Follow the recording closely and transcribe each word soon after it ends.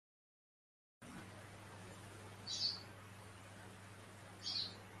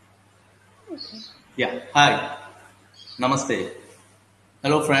Okay. Yeah, hi, namaste.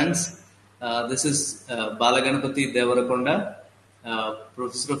 Hello, friends. This is Balaganapati Devarakonda,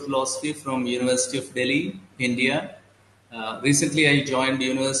 Professor of Philosophy from University of Delhi, India. Recently, I joined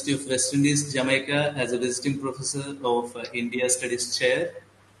University of West Indies, Jamaica, as a visiting professor of India Studies Chair.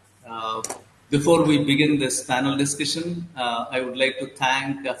 Uh, Before we begin this panel discussion, I would like to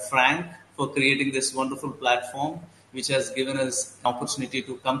thank Frank for creating this wonderful platform, which has given us an opportunity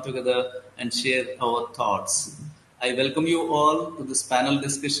to come together and share our thoughts. I welcome you all to this panel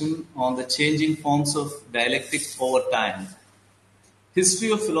discussion on the changing forms of dialectic over time.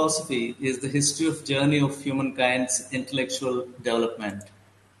 History of philosophy is the history of journey of humankind's intellectual development.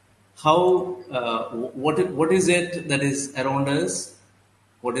 What is it that is around us?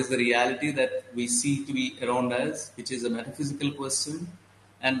 What is the reality that we see to be around us, which is a metaphysical question,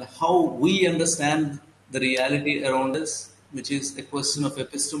 and how we understand the reality around us, which is a question of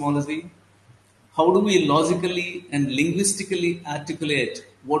epistemology. How do we logically and linguistically articulate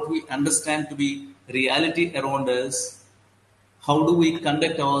what we understand to be reality around us? How do we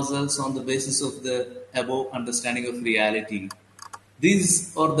conduct ourselves on the basis of the above understanding of reality?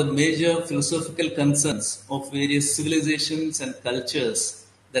 These are the major philosophical concerns of various civilizations and cultures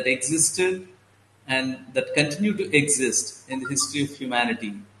that existed and that continue to exist in the history of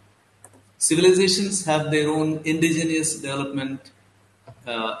humanity. Civilizations have their own indigenous development,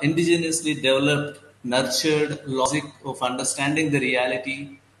 indigenously developed, nurtured logic of understanding the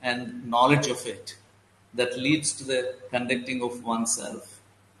reality and knowledge of it that leads to the conducting of oneself.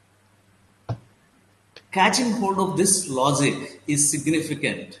 Catching hold of this logic is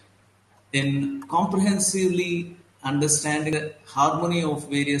significant in comprehensively understanding the harmony of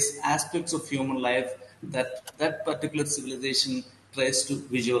various aspects of human life that that particular civilization tries to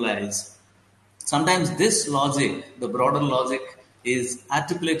visualize. Sometimes this logic, the broader logic, is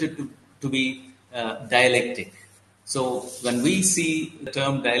articulated to be dialectic. So when we see the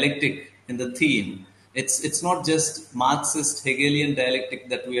term dialectic in the theme, it's not just Marxist Hegelian dialectic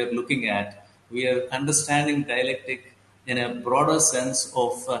that we are looking at. We are understanding dialectic in a broader sense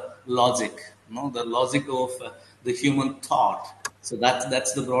of logic, the logic of the human thought. So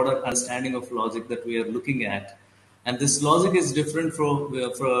that's the broader understanding of logic that we are looking at. And this logic is different for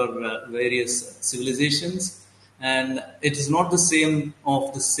various civilizations, and it is not the same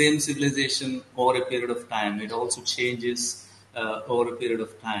of the same civilization over a period of time. It also changes over a period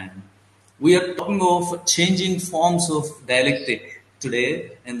of time. We are talking of changing forms of dialectic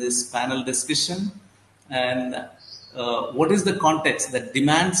today in this panel discussion, and what is the context that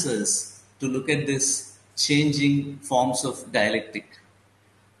demands us to look at this changing forms of dialectic?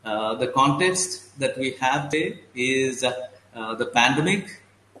 The context that we have today is the pandemic,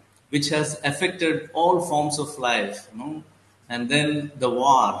 which has affected all forms of life, and then the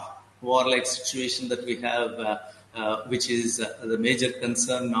war-like situation that we have, which is the major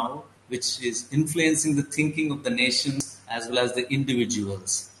concern now, which is influencing the thinking of the nations as well as the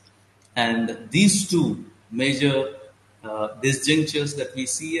individuals. And these two major disjunctures that we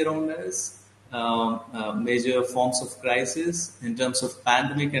see around us, major forms of crisis in terms of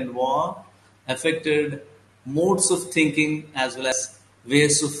pandemic and war, affected modes of thinking as well as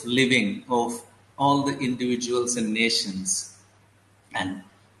ways of living of all the individuals and nations. And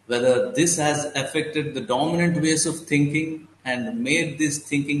whether this has affected the dominant ways of thinking and made this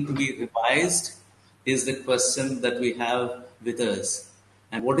thinking to be revised is the question that we have with us.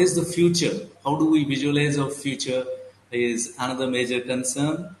 And what is the future? How do we visualize our future is another major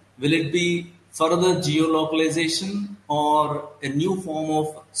concern. Will it be further geo-localization or a new form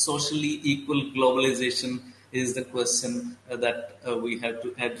of socially equal globalization is the question that we have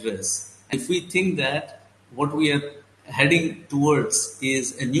to address. If we think that what we are heading towards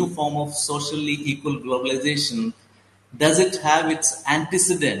is a new form of socially equal globalization, does it have its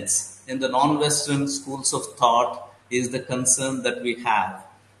antecedents in the non-Western schools of thought is the concern that we have.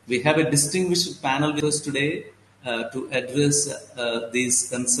 We have a distinguished panel with us today to address these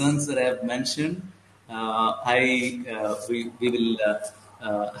concerns that I have mentioned. We will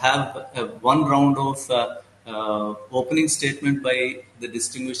have one round of opening statement by the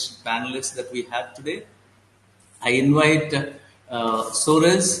distinguished panelists that we have today. I invite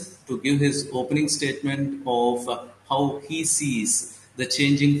Soraj to give his opening statement of how he sees the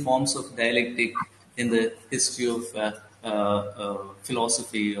changing forms of dialectic in the history of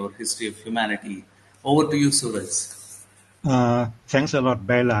philosophy or history of humanity. Over to you, Suraj. Thanks a lot,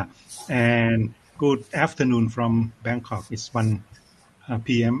 Bella, and good afternoon from Bangkok. It's 1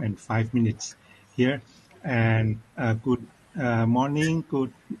 p.m. and 5 minutes here, and good morning,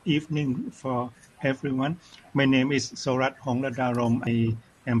 good evening for everyone. My name is Soraj Hongladarom. I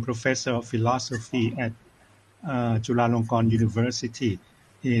am professor of philosophy at Chulalongkorn University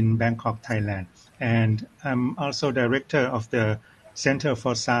in Bangkok, Thailand. And I'm also director of the Center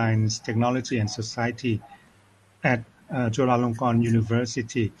for Science, Technology and Society at Chulalongkorn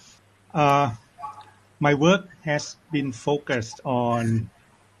University. My work has been focused on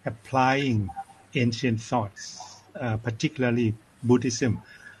applying ancient thoughts, particularly Buddhism,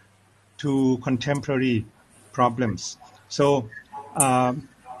 to contemporary problems. So,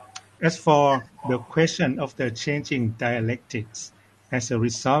 as for the question of the changing dialectics as a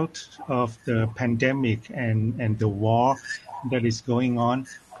result of the pandemic and the war that is going on,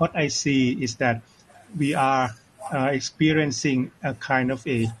 what I see is that we are experiencing a kind of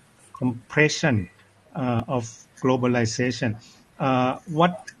a compression of globalization.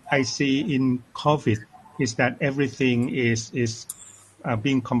 What I see in COVID is that everything is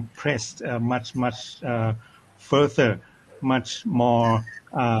being compressed much further, much more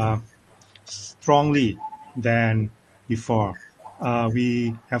strongly than before.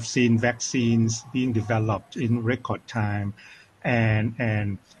 We have seen vaccines being developed in record time,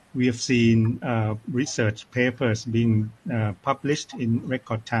 and we have seen research papers being published in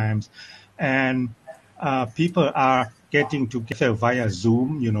record times, and people are getting together via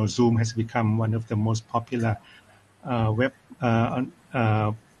Zoom. You know, Zoom has become one of the most popular web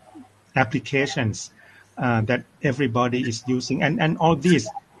applications that everybody is using, and all these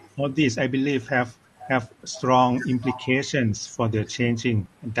I believe have strong implications for the changing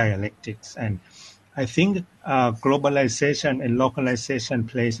dialectics. And I think globalization and localization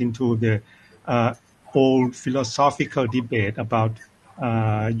plays into the old philosophical debate about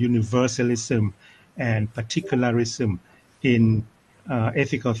universalism and particularism in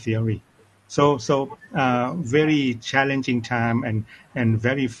ethical theory. So very challenging time and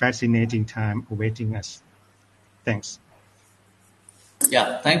very fascinating time awaiting us. Thanks.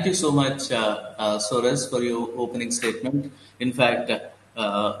 Yeah, thank you so much, Soraj, for your opening statement. In fact,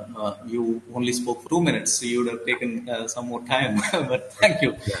 you only spoke for 2 minutes, so you would have taken some more time, but thank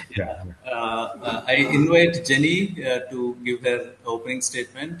you. Yeah. I invite Jenny to give her opening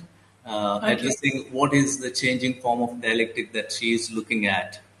statement, Okay. addressing what is the changing form of dialectic that she is looking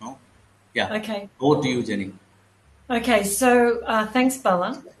at. No? Yeah. Okay. Over to you, Jenny. Okay, so thanks,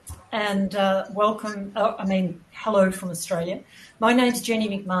 Bala, and welcome. Hello from Australia. My name's Jenny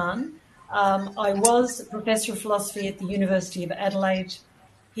McMahon. I was a professor of philosophy at the University of Adelaide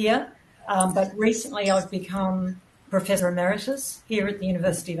here, but recently I've become Professor Emeritus here at the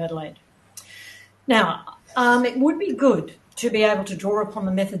University of Adelaide. Now, it would be good to be able to draw upon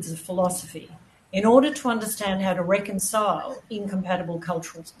the methods of philosophy in order to understand how to reconcile incompatible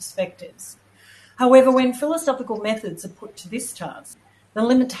cultural perspectives. However, when philosophical methods are put to this task, the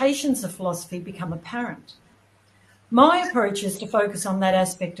limitations of philosophy become apparent. My approach is to focus on that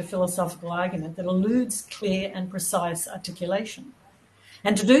aspect of philosophical argument that eludes clear and precise articulation.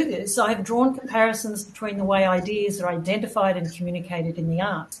 And to do this, I have drawn comparisons between the way ideas are identified and communicated in the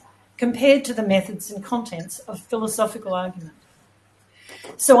arts compared to the methods and contents of philosophical argument.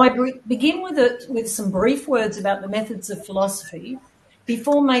 So I begin with some brief words about the methods of philosophy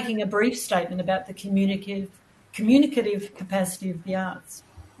before making a brief statement about the communicative capacity of the arts.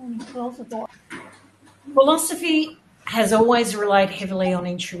 Philosophy has always relied heavily on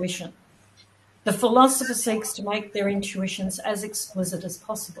intuition. The philosopher seeks to make their intuitions as explicit as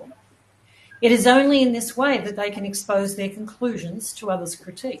possible. It is only in this way that they can expose their conclusions to others'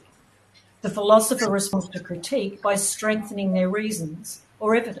 critique. The philosopher responds to critique by strengthening their reasons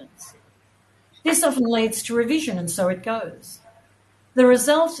or evidence. This often leads to revision, and so it goes. The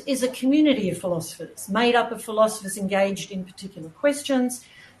result is a community of philosophers made up of philosophers engaged in particular questions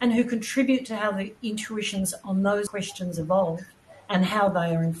and who contribute to how the intuitions on those questions evolve and how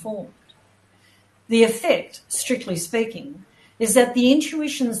they are informed. The effect, strictly speaking, is that the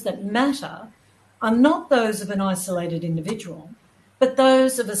intuitions that matter are not those of an isolated individual, but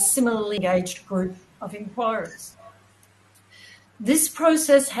those of a similarly engaged group of inquirers. This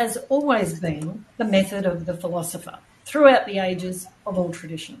process has always been the method of the philosopher throughout the ages of all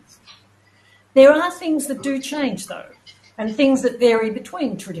traditions. There are things that do change, though, and things that vary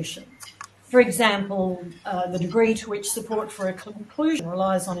between traditions. For example, the degree to which support for a conclusion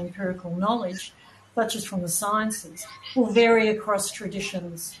relies on empirical knowledge, such as from the sciences, will vary across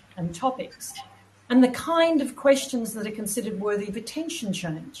traditions and topics. And the kind of questions that are considered worthy of attention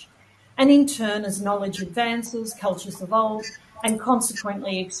change. And in turn, as knowledge advances, cultures evolve, and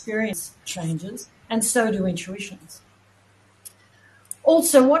consequently experience changes, and so do intuitions.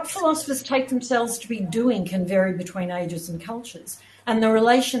 Also, what philosophers take themselves to be doing can vary between ages and cultures, and the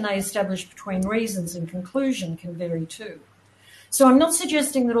relation they establish between reasons and conclusion can vary too. So I'm not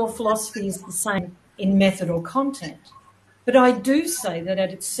suggesting that all philosophy is the same in method or content, but I do say that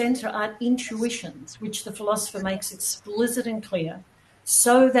at its centre are intuitions which the philosopher makes explicit and clear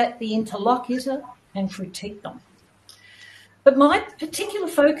so that the interlocutor can critique them. But my particular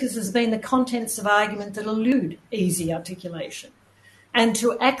focus has been the contents of argument that elude easy articulation. And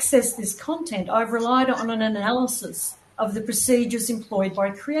to access this content, I've relied on an analysis of the procedures employed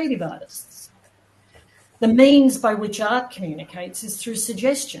by creative artists. The means by which art communicates is through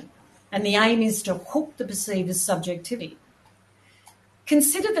suggestion, and the aim is to hook the perceiver's subjectivity.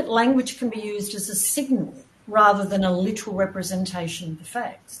 Consider that language can be used as a signal rather than a literal representation of the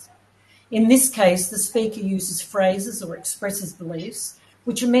facts. In this case, the speaker uses phrases or expresses beliefs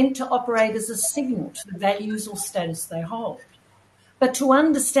which are meant to operate as a signal to the values or status they hold. But to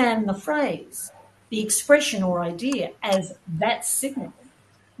understand the phrase, the expression or idea as that signal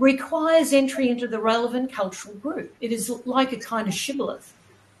requires entry into the relevant cultural group. It is like a kind of shibboleth.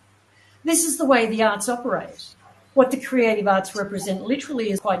 This is the way the arts operate. What the creative arts represent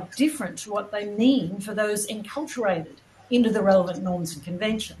literally is quite different to what they mean for those enculturated into the relevant norms and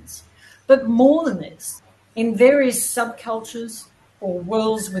conventions. But more than this, in various subcultures or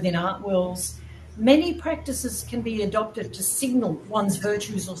worlds within art worlds, many practices can be adopted to signal one's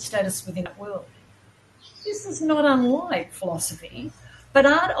virtues or status within that world. This is not unlike philosophy, but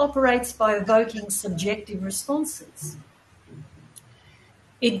art operates by evoking subjective responses.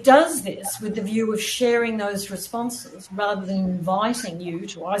 It does this with the view of sharing those responses rather than inviting you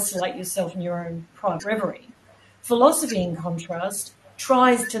to isolate yourself in your own private reverie. Philosophy, in contrast,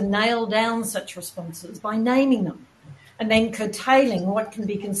 tries to nail down such responses by naming them and then curtailing what can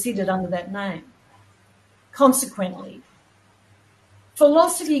be considered under that name. Consequently,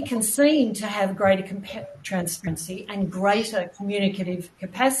 philosophy can seem to have greater transparency and greater communicative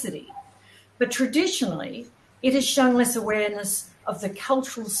capacity, but traditionally it has shown less awareness of the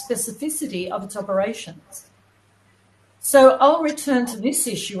cultural specificity of its operations. So I'll return to this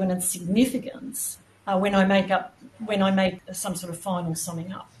issue and its significance when I make some sort of final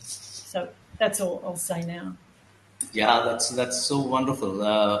summing up. So that's all I'll say now. Yeah, that's so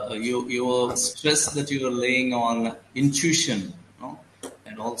wonderful. You stress that you are laying on intuition,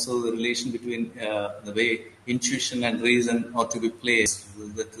 and also the relation between the way intuition and reason are to be placed.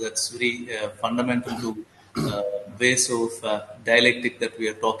 That's very fundamental to ways of dialectic that we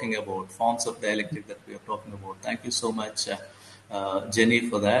are talking about, forms of dialectic that we are talking about. Thank you so much, Jenny,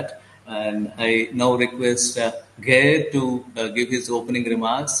 for that. And I now request Geir to give his opening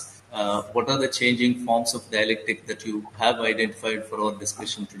remarks. What are the changing forms of dialectic that you have identified for our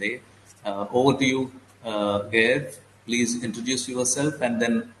discussion today? Over to you, Geir. Please introduce yourself and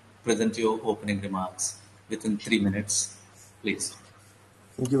then present your opening remarks within 3 minutes, please.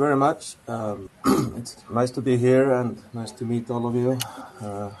 Thank you very much. It's nice to be here and nice to meet all of you.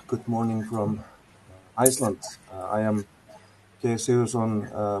 Good morning from Iceland. I am Geir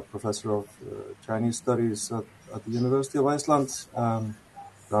Sigurdsson, professor of Chinese studies at the University of Iceland.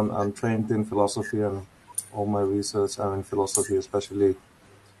 I'm trained in philosophy, and all my research are in philosophy, especially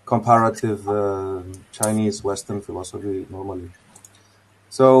comparative Chinese Western philosophy normally.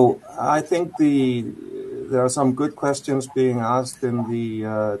 So I think there are some good questions being asked in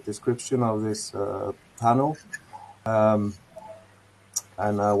the description of this panel. And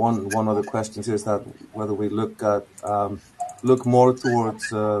one of the questions is that whether we look more towards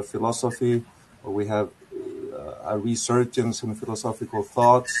philosophy, or we have a resurgence in philosophical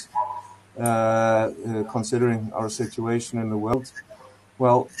thoughts, considering our situation in the world.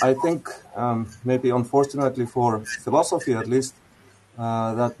 Well, I think maybe unfortunately for philosophy at least,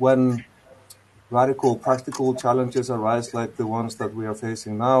 that when radical practical challenges arise like the ones that we are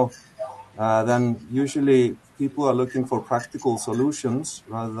facing now, then usually people are looking for practical solutions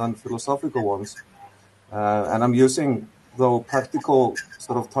rather than philosophical ones. And I'm using, though, practical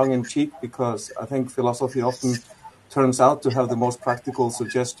sort of tongue-in-cheek because I think philosophy often turns out to have the most practical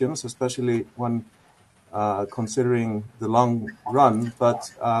suggestions, especially when considering the long run.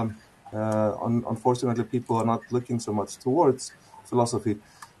 But unfortunately, people are not looking so much towards philosophy.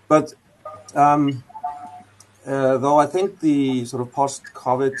 But though I think the sort of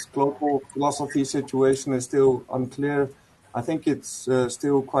post-COVID global philosophy situation is still unclear, I think it's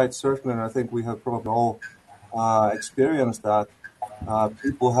still quite certain, and I think we have probably all experienced that.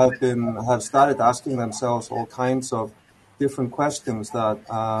 People have started asking themselves all kinds of different questions that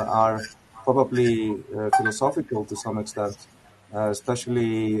are probably philosophical to some extent,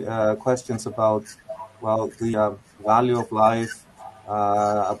 especially questions about, well, the value of life,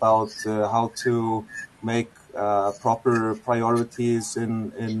 about how to make proper priorities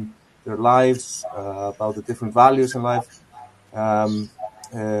in their lives, about the different values in life. um,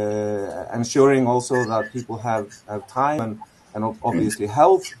 ensuring also that people have time and obviously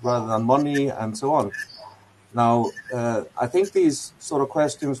health rather than money and so on. Now, I think these sort of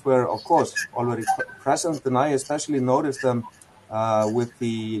questions were, of course, already present, and I especially noticed them with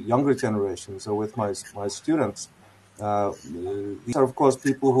the younger generation, so with my students. These are, of course,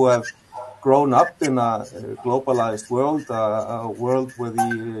 people who have grown up in a globalized world, a world where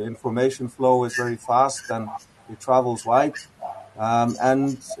the information flow is very fast and it travels wide.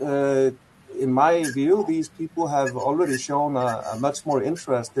 And in my view, these people have already shown a much more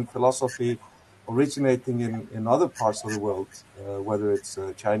interest in philosophy originating in other parts of the world, whether it's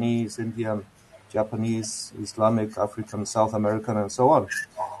Chinese, Indian, Japanese, Islamic, African, South American, and so on.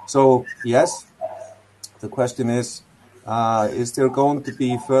 So, yes, the question is there going to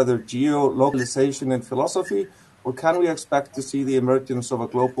be further geo-localization in philosophy, or can we expect to see the emergence of a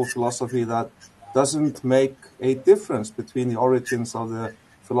global philosophy that doesn't make a difference between the origins of the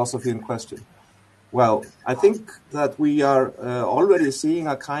philosophy in question? Well, I think that we are already seeing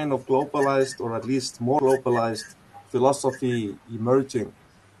a kind of globalized, or at least more globalized, philosophy emerging.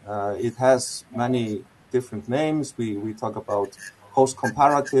 It has many different names. We talk about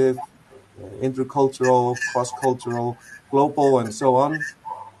post-comparative, intercultural, cross-cultural, global, and so on.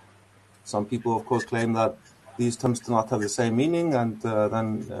 Some people, of course, claim that these terms do not have the same meaning, and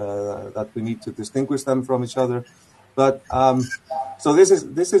then that we need to distinguish them from each other. But so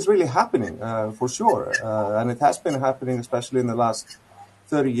this is really happening for sure, and it has been happening, especially in the last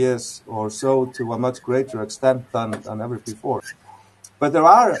 30 years or so, to a much greater extent than ever before. But there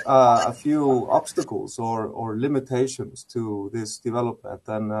are a few obstacles or limitations to this development,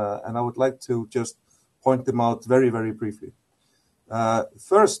 and I would like to just point them out very, very briefly.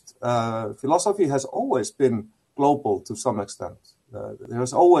 First, philosophy has always been global to some extent. There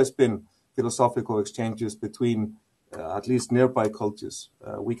has always been philosophical exchanges between at least nearby cultures.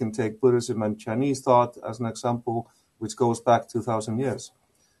 We can take Buddhism and Chinese thought as an example, which goes back 2,000 years.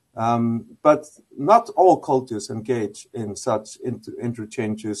 But not all cultures engage in such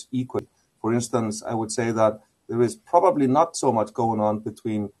interchanges equally. For instance, I would say that there is probably not so much going on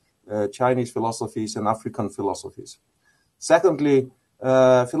between Chinese philosophies and African philosophies. Secondly,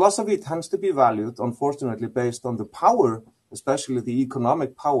 philosophy tends to be valued, unfortunately, based on the power, especially the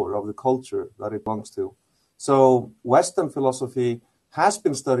economic power of the culture that it belongs to. So Western philosophy has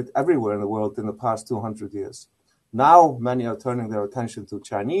been studied everywhere in the world in the past 200 years. Now, many are turning their attention to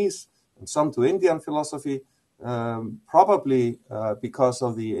Chinese and some to Indian philosophy, probably because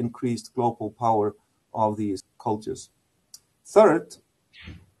of the increased global power of these cultures. Third,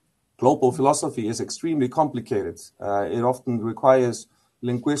 global philosophy is extremely complicated. It often requires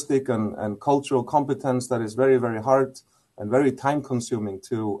linguistic and cultural competence that is very, very hard and very time-consuming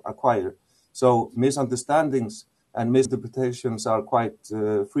to acquire. So misunderstandings and misinterpretations are quite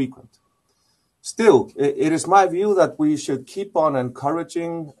frequent. Still, it is my view that we should keep on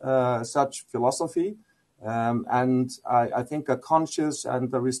encouraging such philosophy, and I think a conscious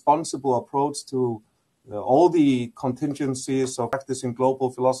and a responsible approach to all the contingencies of practicing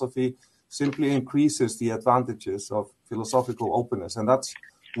global philosophy simply increases the advantages of philosophical openness, and that's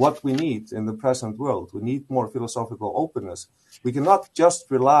what we need in the present world. We need more philosophical openness. We cannot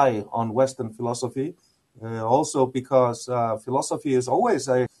just rely on Western philosophy, also because philosophy is always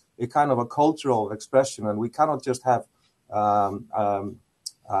a kind of a cultural expression, and we cannot just have a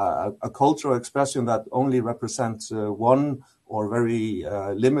cultural expression that only represents one or very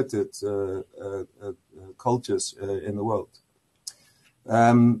limited cultures in the world.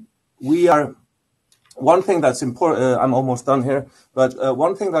 One thing that's important, I'm almost done here, but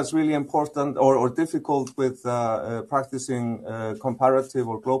one thing that's really important or difficult with practicing comparative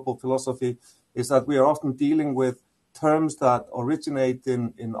or global philosophy is that we are often dealing with terms that originate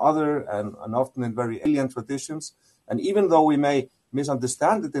in other and often in very alien traditions. And even though we may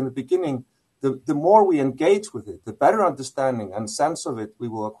misunderstand it in the beginning, the more we engage with it, the better understanding and sense of it we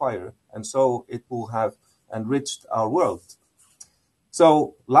will acquire. And so it will have enriched our world.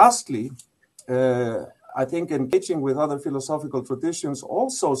 So lastly, I think engaging with other philosophical traditions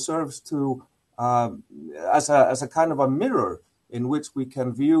also serves to as a kind of a mirror in which we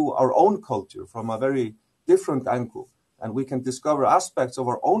can view our own culture from a very different angle, and we can discover aspects of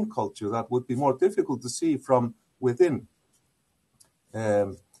our own culture that would be more difficult to see from within.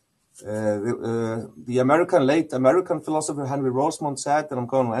 The late American philosopher Henry Rosemont said, and I'm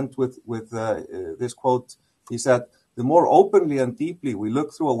going to end with this quote. He said, "The more openly and deeply we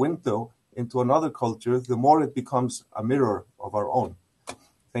look through a window into another culture, the more it becomes a mirror of our own."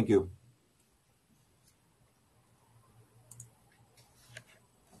 Thank you.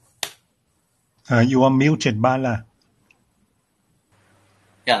 You are muted, Bala.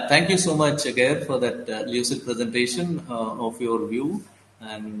 Yeah, thank you so much, Geir, for that lucid presentation of your view,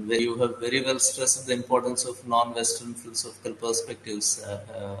 and where you have very well stressed the importance of non-Western philosophical perspectives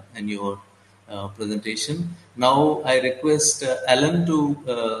in your presentation. Now, I request Ellen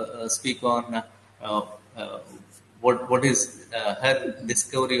to speak on what is her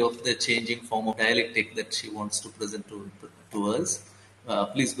discovery of the changing form of dialectic that she wants to present to us.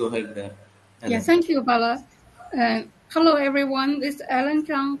 Please go ahead, Yeah, Ellen. thank you, Bala. Hello, everyone. This is Ellen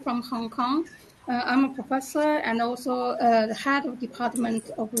Zhang from Hong Kong. I'm a professor and also the head of Department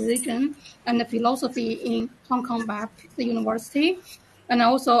of Religion and Philosophy in Hong Kong Baptist University. And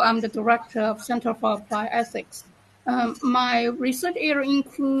also I'm the director of Center for Applied Ethics. My research area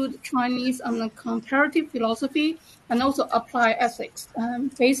includes Chinese and comparative philosophy and also applied ethics,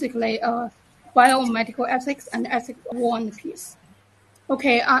 basically biomedical ethics and ethics of war and peace.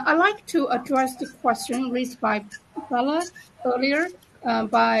 Okay, I'd like to address the question raised by Bella earlier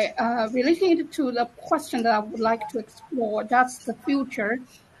by relating it to the question that I would like to explore. That's the future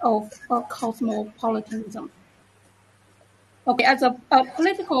of cosmopolitanism. Okay, as a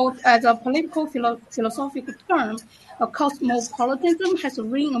political philosophical term, cosmopolitanism has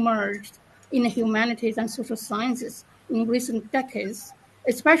re-emerged in the humanities and social sciences in recent decades,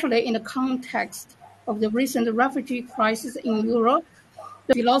 especially in the context of the recent refugee crisis in Europe.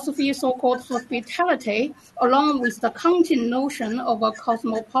 The philosophy so-called hospitality, along with the Kantian notion of a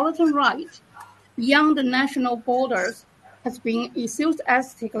cosmopolitan right beyond the national borders, has been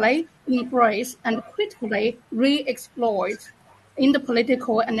enthusiastically embraced and critically re-explored in the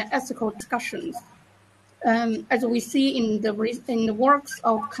political and ethical discussions. As we see in the works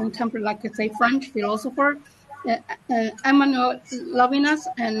of contemporary, like say, French philosopher Emmanuel Levinas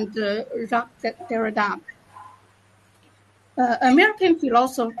and Jacques Derrida. American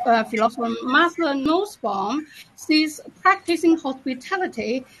philosopher Martha Nussbaum sees practicing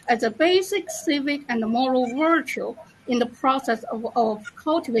hospitality as a basic civic and moral virtue in the process of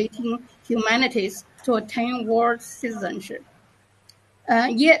cultivating humanities to attain world citizenship.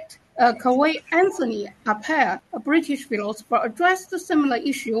 Yet, Kawhi Anthony Appel, a British philosopher, addressed a similar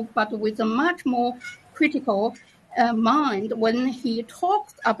issue, but with a much more critical mind when he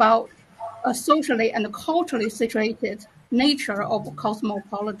talks about a socially and culturally situated nature of a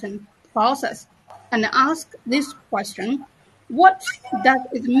cosmopolitan process and ask this question: what does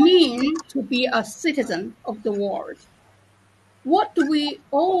it mean to be a citizen of the world? What do we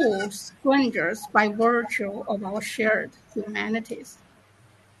owe strangers by virtue of our shared humanities?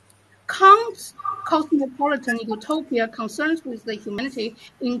 Kant's cosmopolitan utopia concerns with the humanity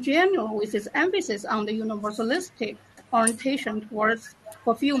in general, with its emphasis on the universalistic orientation towards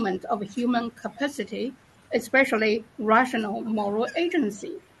fulfillment of human capacity, especially rational moral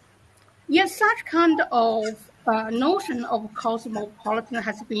agency. Yet such kind of notion of cosmopolitan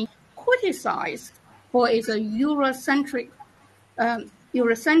has been criticized for its Eurocentric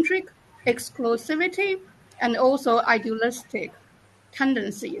exclusivity and also idealistic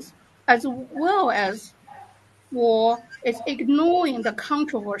tendencies, as well as for its ignoring the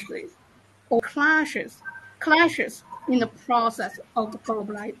controversies or clashes in the process of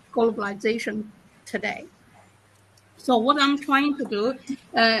globalization today. So what I'm trying to do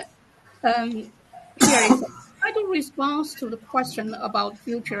here is try to respond to the question about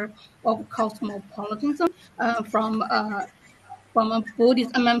future of cosmopolitanism from a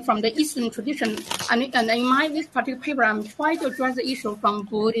Buddhist, from the Eastern tradition. And in this particular paper, I'm trying to address the issue from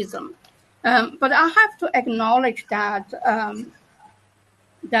Buddhism. But I have to acknowledge that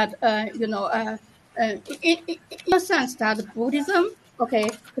in a sense that Buddhism, okay,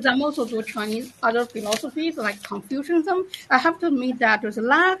 because I'm also doing Chinese other philosophies like Confucianism, I have to admit that there's a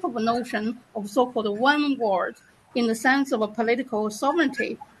lack of a notion of so-called one world in the sense of a political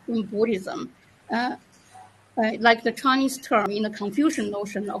sovereignty in Buddhism. Like the Chinese term in the Confucian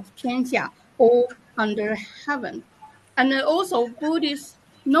notion of 天下, all under heaven. And also Buddhist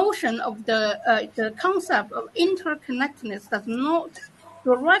notion of the concept of interconnectedness does not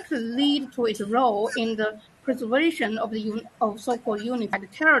directly lead to its role in the preservation of so-called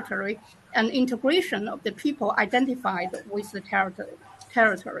unified territory and integration of the people identified with the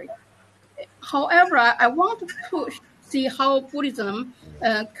territory. However, I want to see how Buddhism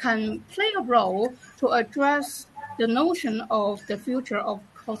can play a role to address the notion of the future of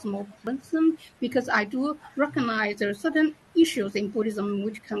cosmopolitanism, because I do recognize there are certain issues in Buddhism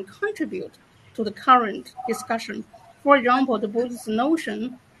which can contribute to the current discussion. For example, the Buddhist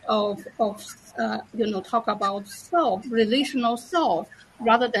notion of talk about self, relational self,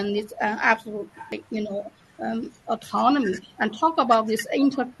 rather than this absolute, autonomy, and talk about this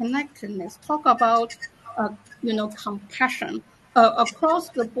interconnectedness, talk about, compassion, across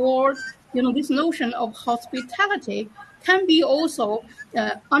the board, this notion of hospitality can be also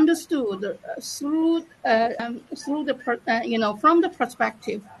understood through the from the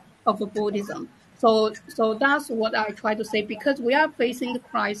perspective of Buddhism. So that's what I try to say, because we are facing the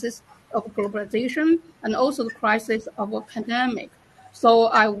crisis of globalization and also the crisis of a pandemic. So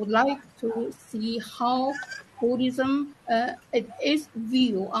I would like to see how Buddhism it is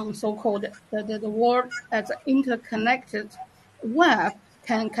view on so-called the world as an interconnected web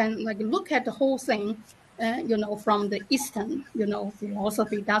can like look at the whole thing, from the Eastern,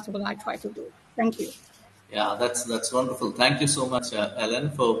 philosophy. That's what I try to do. Thank you. Yeah, that's wonderful. Thank you so much, Ellen,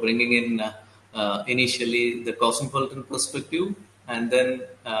 for bringing in initially the cosmopolitan perspective and then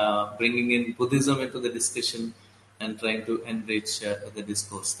bringing in Buddhism into the discussion and trying to enrich the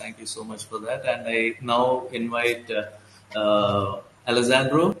discourse. Thank you so much for that. And I now invite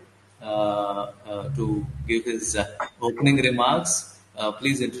Alejandro to give his opening remarks.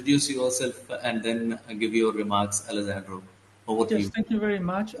 Please introduce yourself and then give your remarks, Alejandro. Over to Yes, you. thank you very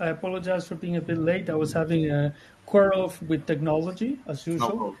much. I apologize for being a bit late. I was having a quarrel with technology, as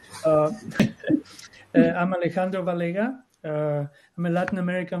usual. I'm Alejandro Vallega. I'm a Latin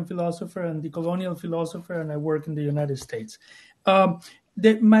American philosopher and decolonial philosopher, and I work in the United States. My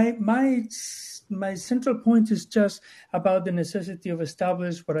central point is just about the necessity of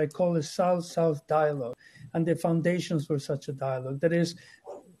establish what I call a South-South dialogue and the foundations for such a dialogue. That is,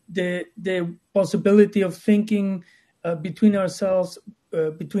 the possibility of thinking between ourselves,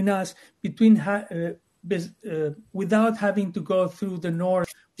 without having to go through the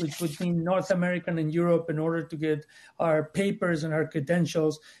North, which would mean North American and Europe, in order to get our papers and our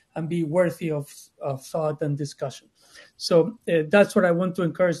credentials and be worthy of thought and discussion. So that's what I want to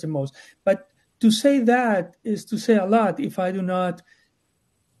encourage the most. But to say that is to say a lot if I do not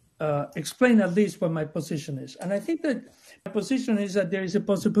explain at least what my position is. And I think that my position is that there is a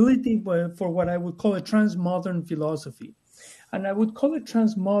possibility for what I would call a transmodern philosophy. And I would call it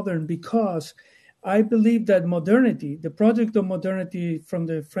transmodern because I believe that modernity, the project of modernity from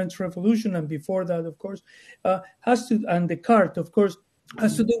the French Revolution and before that, of course, and Descartes, of course,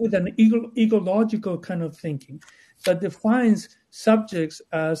 has to do with an ecological kind of thinking that defines subjects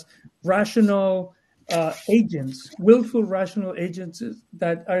as rational agents, willful rational agents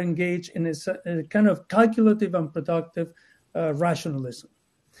that are engaged in a kind of calculative and productive rationalism.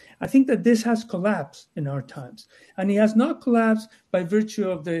 I think that this has collapsed in our times, and it has not collapsed by virtue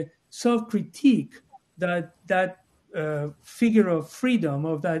of the self-critique that figure of freedom,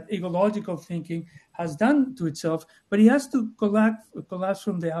 of that ecological thinking has done to itself, but it has to collapse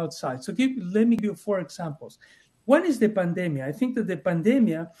from the outside. So let me give you 4 examples. One is the pandemic. I think that the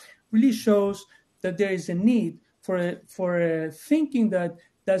pandemic really shows that there is a need for a thinking that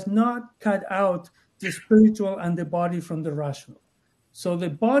does not cut out the spiritual and the body from the rational. So the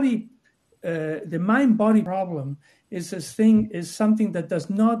mind-body problem is something that does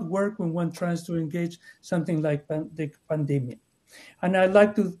not work when one tries to engage something like the pandemic. And I'd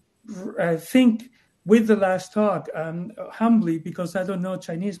like to think with the last talk, humbly, because I don't know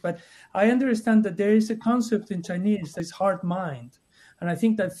Chinese, but I understand that there is a concept in Chinese that is heart mind. And I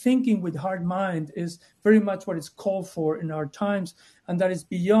think that thinking with heart mind is very much what is called for in our times, and that is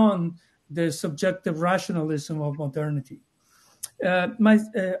beyond the subjective rationalism of modernity.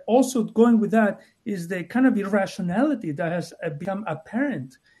 Also going with that is the kind of irrationality that has become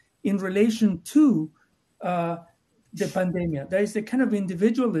apparent in relation to the pandemic. There is the kind of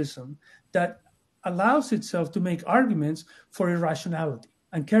individualism that allows itself to make arguments for irrationality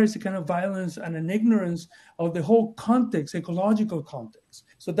and carries a kind of violence and an ignorance of the whole context, ecological context.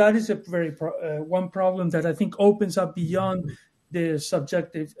 So that is a very one problem that I think opens up beyond the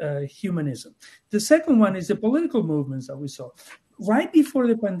subjective humanism. The second one is the political movements that we saw. Right before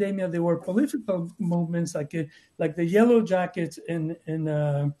the pandemic, there were political movements like the Yellow Jackets in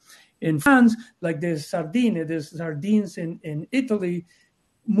France, like the Sardines in Italy,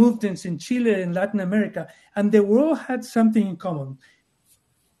 movements in Chile, in Latin America, and they all had something in common.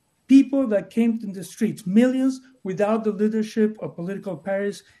 People that came to the streets, millions, without the leadership of political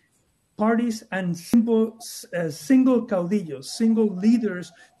parties and single caudillos, single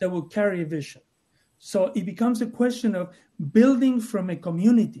leaders that will carry a vision. So it becomes a question of building from a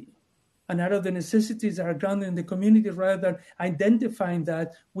community and out of the necessities that are grounded in the community, rather than identifying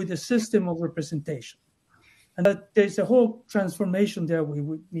that with a system of representation. And that there's a whole transformation there we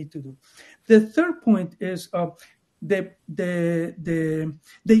would need to do. The third point is the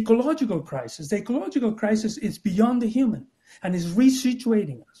ecological crisis. The ecological crisis is beyond the human and is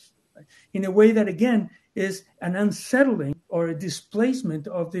resituating us, right, in a way that, again, is an unsettling or a displacement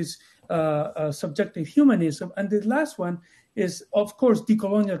of this subjective humanism. And the last one is, of course,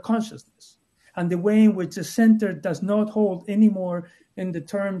 decolonial consciousness and the way in which the center does not hold anymore in the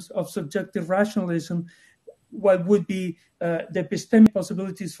terms of subjective rationalism what would be the epistemic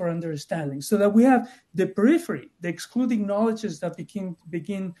possibilities for understanding, so that we have the periphery, the excluding knowledges that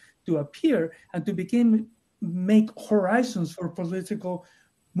begin to appear and to make horizons for political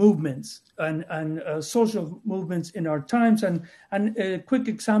movements and social movements in our times. And a quick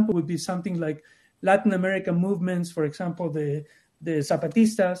example would be something like Latin American movements, for example, the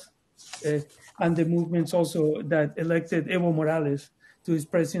Zapatistas, and the movements also that elected Evo Morales to his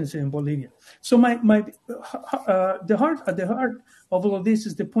presidency in Bolivia. So the heart of all of this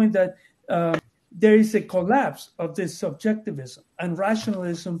is the point that there is a collapse of this subjectivism and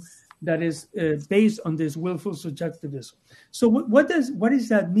rationalism that is based on this willful subjectivism. So what does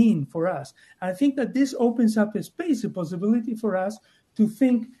that mean for us? I think that this opens up a space, a possibility for us to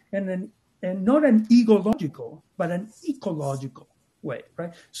think in not an egological, but an ecological way,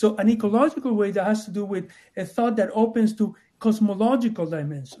 right? So an ecological way that has to do with a thought that opens to cosmological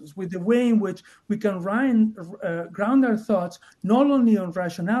dimensions, with the way in which we can ground our thoughts not only on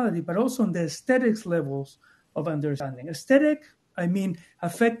rationality, but also on the aesthetics levels of understanding. Aesthetic, I mean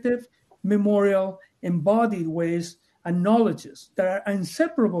affective, memorial, embodied ways and knowledges that are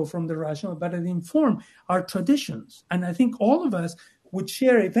inseparable from the rational, but that inform our traditions. And I think all of us would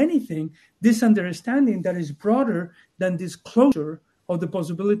share, if anything, this understanding that is broader than this closure of the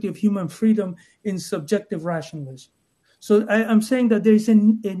possibility of human freedom in subjective rationalism. So I'm saying that there is a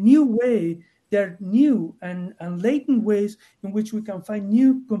new way, there are new and latent ways in which we can find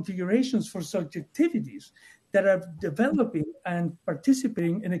new configurations for subjectivities that are developing and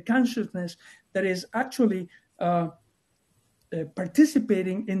participating in a consciousness that is actually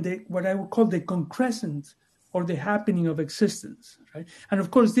participating in what I would call the concrescence or the happening of existence, right? And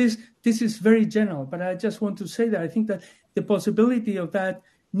of course, this is very general, but I just want to say that I think that the possibility of that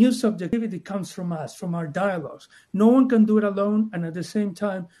new subjectivity comes from us, from our dialogues. No one can do it alone, and at the same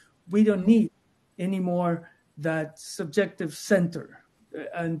time, we don't need anymore that subjective center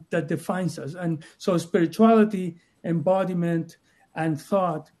and that defines us. And so spirituality, embodiment, and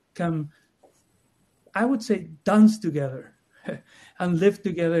thought can, I would say, dance together and live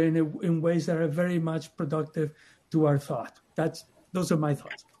together in ways that are very much productive to our thought. Those are my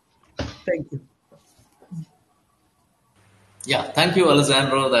thoughts. Thank you. Yeah, thank you,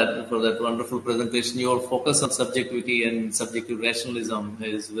 Alejandro, for that wonderful presentation. Your focus on subjectivity and subjective rationalism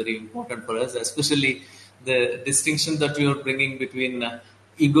is very important for us, especially the distinction that you are bringing between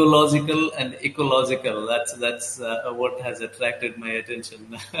egological and ecological. That's what has attracted my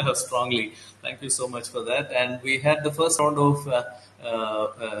attention strongly. Thank you so much for that. And we had the first round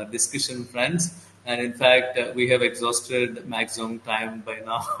of discussion, friends. And in fact, we have exhausted maximum time by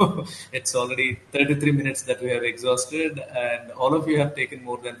now. It's already 33 minutes that we have exhausted, and all of you have taken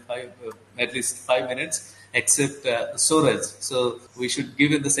more than at least 5 minutes, except Soraj. So we should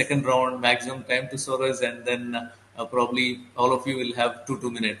give in the second round maximum time to Soraj, and then probably all of you will have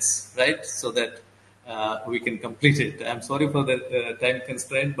 2 minutes, right? So that we can complete it. I'm sorry for the time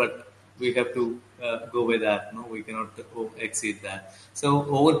constraint, but we have to go with that. No, we cannot exceed that. So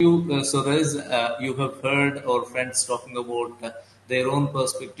over to you, Soraj. You have heard our friends talking about their own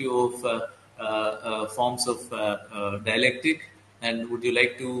perspective of forms of dialectic. And would you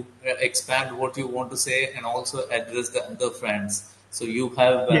like to expand what you want to say and also address the other friends? So you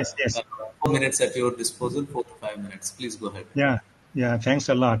have Yes. 4 minutes at your disposal, 4 to 5 minutes. Please go ahead. Yeah. Thanks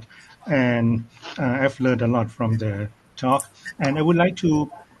a lot. And I've learned a lot from the talk. And I would like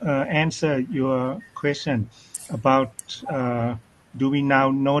to answer your question about do we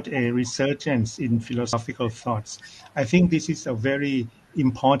now note a resurgence in philosophical thoughts? I think this is a very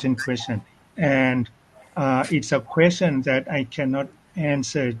important question. And it's a question that I cannot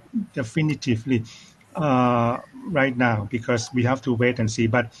answer definitively right now because we have to wait and see.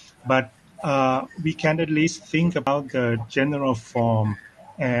 But we can at least think about the general form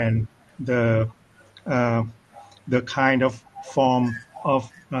and the kind of form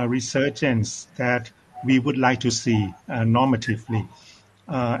of resurgence that we would like to see normatively.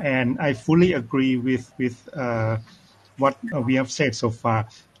 And I fully agree with what we have said so far.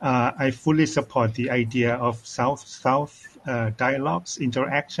 I fully support the idea of South-South dialogues,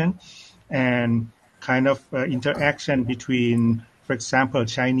 interaction, and kind of interaction between, for example,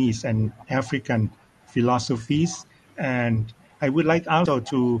 Chinese and African philosophies. And I would like also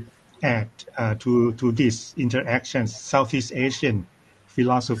to add to these interactions Southeast Asian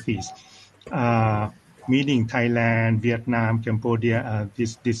philosophies, meaning Thailand, Vietnam, Cambodia,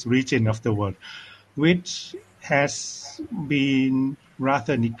 this region of the world. which has been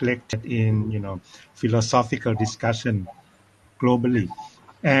rather neglected in philosophical discussion globally.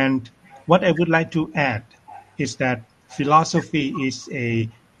 And what I would like to add is that philosophy is a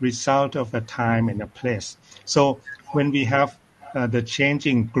result of a time and a place. So when we have the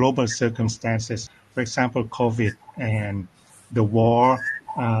changing global circumstances, for example, COVID and the war,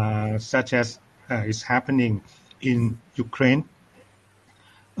 such as is happening in Ukraine,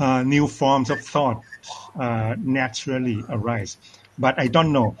 new forms of thought naturally arise. But I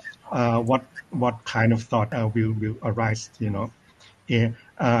don't know what kind of thought will arise.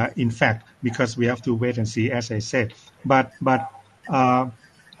 In fact, because we have to wait and see, as I said. But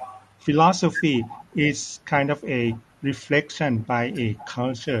philosophy is kind of a reflection by a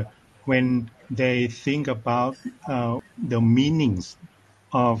culture when they think about the meanings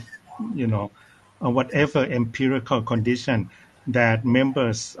of whatever empirical condition that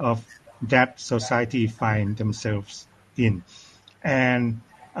members of that society find themselves in. And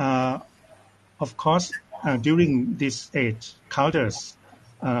of course, during this age, cultures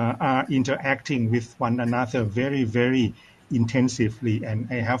are interacting with one another very, very intensively. And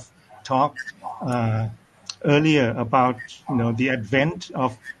I have talked earlier about the advent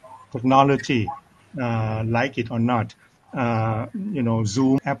of technology, like it or not,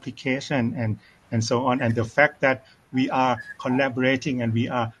 Zoom application and so on, and the fact that we are collaborating and we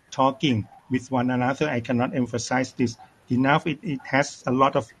are talking with one another. I cannot emphasize this enough. It has a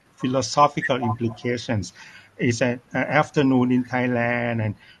lot of philosophical implications. It's an afternoon in Thailand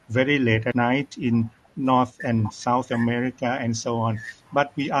and very late at night in North and South America and so on.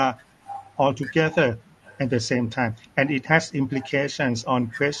 But we are all together at the same time. And it has implications on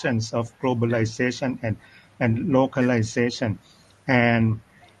questions of globalization and localization and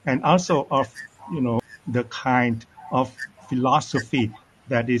also of the kind of philosophy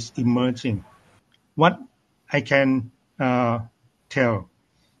that is emerging. What I can tell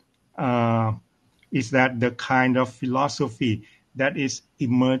uh, is that the kind of philosophy that is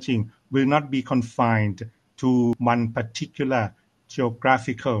emerging will not be confined to one particular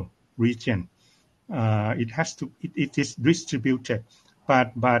geographical region. It is distributed,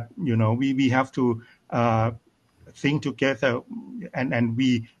 but we have to think together, and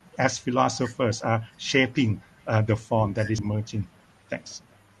we as philosophers are shaping the form that is emerging. Thanks.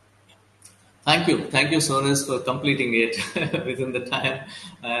 Thank you, Soraj, for completing it within the time.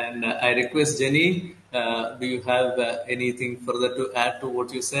 And I request Jenny, do you have anything further to add to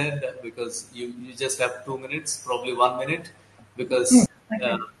what you said? Because you just have 2 minutes, probably 1 minute, because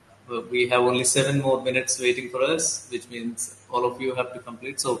uh, Okay. we have only 7 more minutes waiting for us, which means all of you have to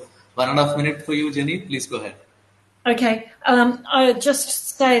complete. So 1.5 minute for you, Jenny. Please go ahead. Okay. I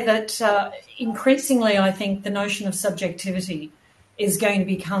just say that increasingly, I think the notion of subjectivity is going to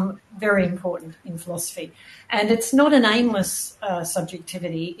become very important in philosophy. And it's not an aimless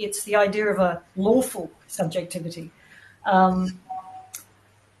subjectivity, it's the idea of a lawful subjectivity.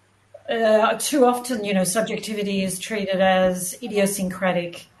 Too often, subjectivity is treated as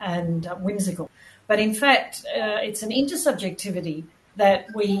idiosyncratic and whimsical. But in fact, it's an intersubjectivity that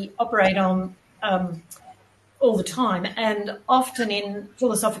we operate on all the time, and often in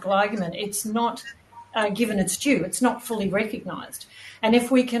philosophical argument, it's not given its due. It's not fully recognised. And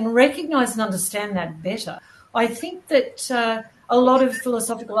if we can recognise and understand that better, I think that a lot of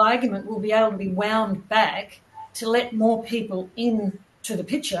philosophical argument will be able to be wound back to let more people into the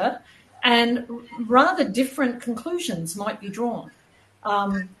picture, and rather different conclusions might be drawn.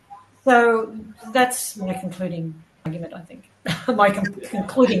 So that's my concluding argument, I think. My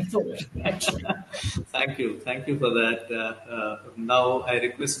concluding thought, actually. Thank you for that. Now I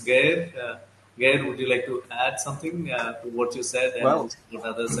request Geir. Geir, would you like to add something to what you said and Well, also what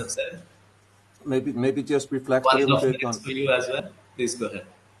others have said? maybe just reflect a One and a little half bit minutes on. for you as well. Please go ahead.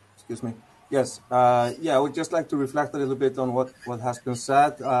 Excuse me. Yes. Yeah, I would just like to reflect a little bit on what has been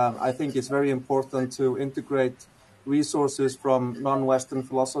said. I think it's very important to integrate resources from non-Western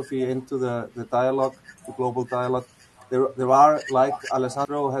philosophy into the dialogue, the global dialogue. There are, like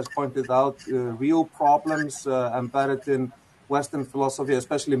Alejandro has pointed out, real problems embedded in Western philosophy,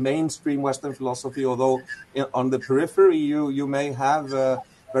 especially mainstream Western philosophy. Although on the periphery, you may have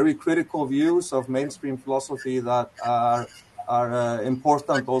very critical views of mainstream philosophy that are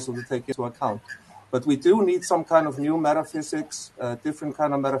important also to take into account. But we do need some kind of new metaphysics, different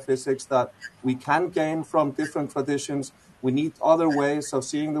kind of metaphysics that we can gain from different traditions. We need other ways of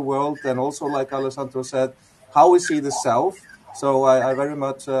seeing the world, and also, like Alejandro said, how we see the self. So I very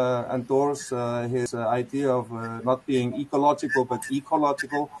much endorse his idea of not being ecological but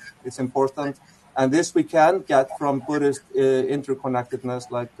ecological. It's important. And this we can get from Buddhist interconnectedness,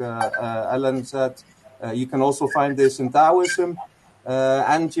 like Ellen said. You can also find this in Taoism.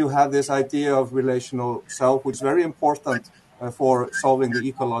 And you have this idea of relational self, which is very important for solving the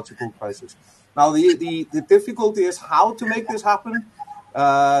ecological crisis. Now, the difficulty is how to make this happen.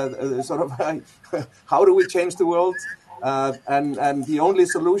 How do we change the world? And the only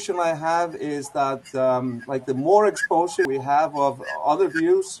solution I have is that like the more exposure we have of other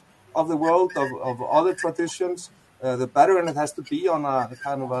views of the world, of other traditions, the better, and it has to be on a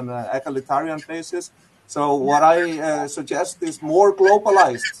kind of an egalitarian basis. So what I suggest is more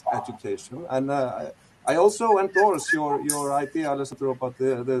globalized education, and I also endorse your idea, Alejandro, about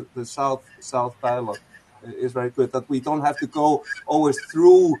the South dialogue. Is very good, that we don't have to go always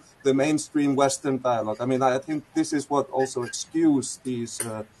through the mainstream Western dialogue. I mean, I think this is what also excuse these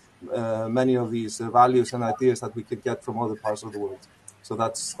many of these values and ideas that we could get from other parts of the world. So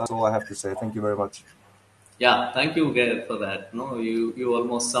that's all I have to say. Thank you very much. Yeah, thank you, Geir, for that. No, you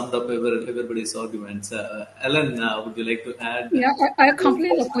almost summed up everybody's arguments. Ellen, would you like to add? Yeah, I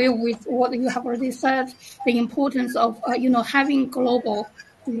completely agree with what you have already said. The importance of having global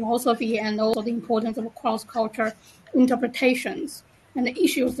philosophy, and also the importance of cross-culture interpretations, and the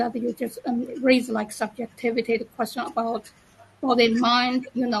issues that you just raised, like subjectivity, the question about body and mind,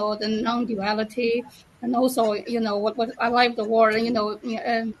 the non-duality, and also what I like the word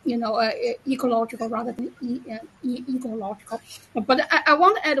ecological rather than ecological. But I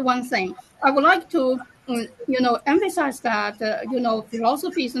want to add one thing. I would like to emphasize that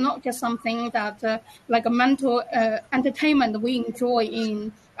philosophy is not just something that like a mental entertainment we enjoy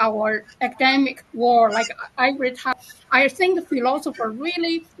in our academic world. Like ivory tower, I think the philosopher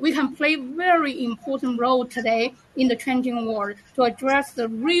really, we can play very important role today in the changing world to address the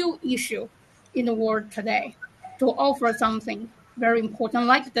real issue in the world today, to offer something very important,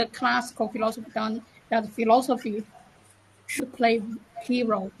 like the classical philosophy done, that philosophy should play key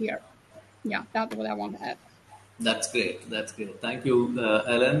role here. Yeah, that's what I want to add. That's great. That's great. Thank you,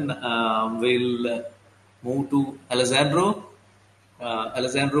 Ellen. We'll move to Alejandro.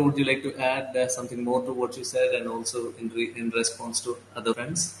 Alejandro, would you like to add something more to what you said, and also in response to other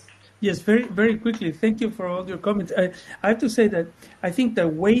friends? Yes, very, very quickly. Thank you for all your comments. I have to say that I think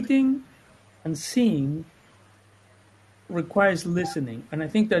that waiting and seeing requires listening, and I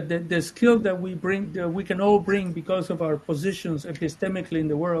think that the skill that we bring, that we can all bring because of our positions epistemically in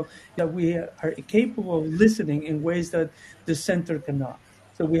the world, that we are capable of listening in ways that the center cannot.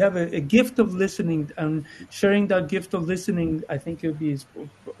 So we have a gift of listening, and sharing that gift of listening, I think, will be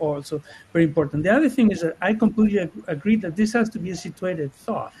also very important. The other thing is that I completely agree that this has to be a situated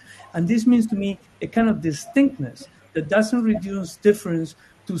thought, and this means to me a kind of distinctness that doesn't reduce difference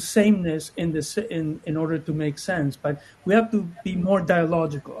to sameness in order to make sense, but we have to be more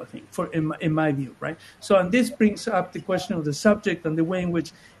dialogical, I think, in my view, right? So, and this brings up the question of the subject and the way in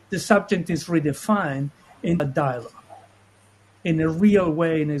which the subject is redefined in a dialogue, in a real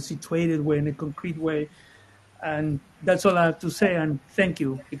way, in a situated way, in a concrete way. And that's all I have to say. And thank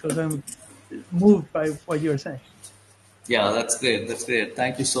you, because I'm moved by what you're saying. Yeah, that's great. That's great.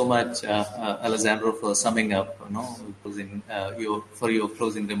 Thank you so much, Alejandro, for summing up, your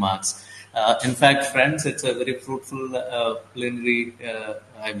closing remarks. In fact, friends, it's a very fruitful plenary,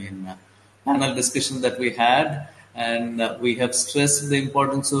 panel discussion that we had, and we have stressed the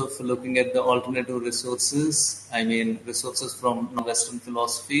importance of looking at the alternative resources. Resources from Western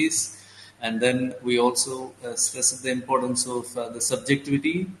philosophies, and then we also stressed the importance of the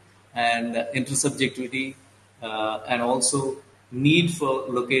subjectivity and intersubjectivity. And also need for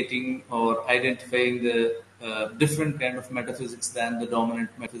locating or identifying the different kind of metaphysics than the dominant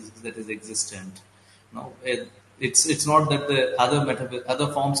metaphysics that is existent. It's not that the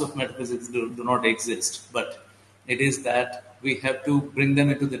other forms of metaphysics do not exist, but it is that we have to bring them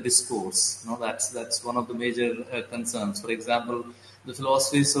into the discourse. That's one of the major concerns. For example, the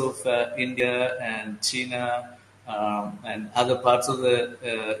philosophies of India and China and other parts of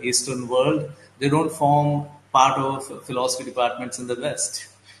the Eastern world, they don't form part of philosophy departments in the West.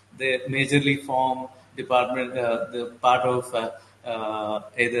 They majorly form the part of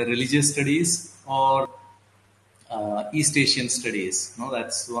either religious studies or East Asian studies.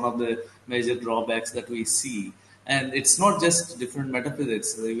 That's one of the major drawbacks that we see. And it's not just different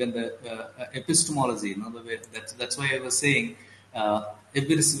metaphysics, even the epistemology. That's why I was saying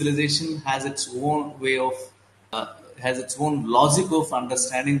every civilization has its own way of, has its own logic of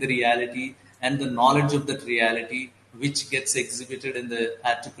understanding the reality and the knowledge of that reality, which gets exhibited in the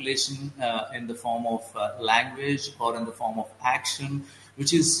articulation in the form of language or in the form of action,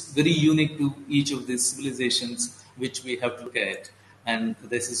 which is very unique to each of these civilizations, which we have to look at. And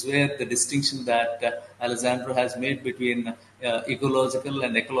this is where the distinction that Alejandro has made between ecological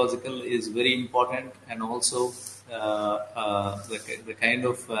and ecological is very important, and also the kind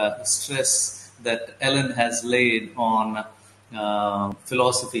of stress that Ellen has laid on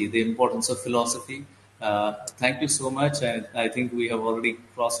philosophy, the importance of philosophy. Thank you so much. I think we have already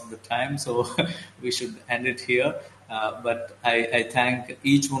crossed the time, so we should end it here. But I thank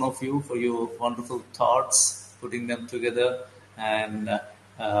each one of you for your wonderful thoughts, putting them together, and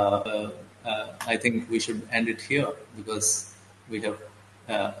I think we should end it here because we have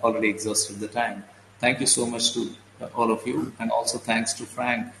already exhausted the time. Thank you so much to all of you, and also thanks to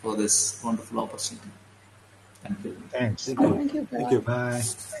Frank for this wonderful opportunity. Thank you. Thanks. Thank you. Thank you. Thank you. Bye.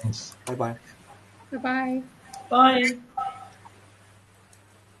 Thanks. Bye-bye. Bye-bye. Bye.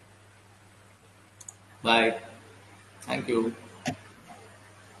 Bye. Thank you.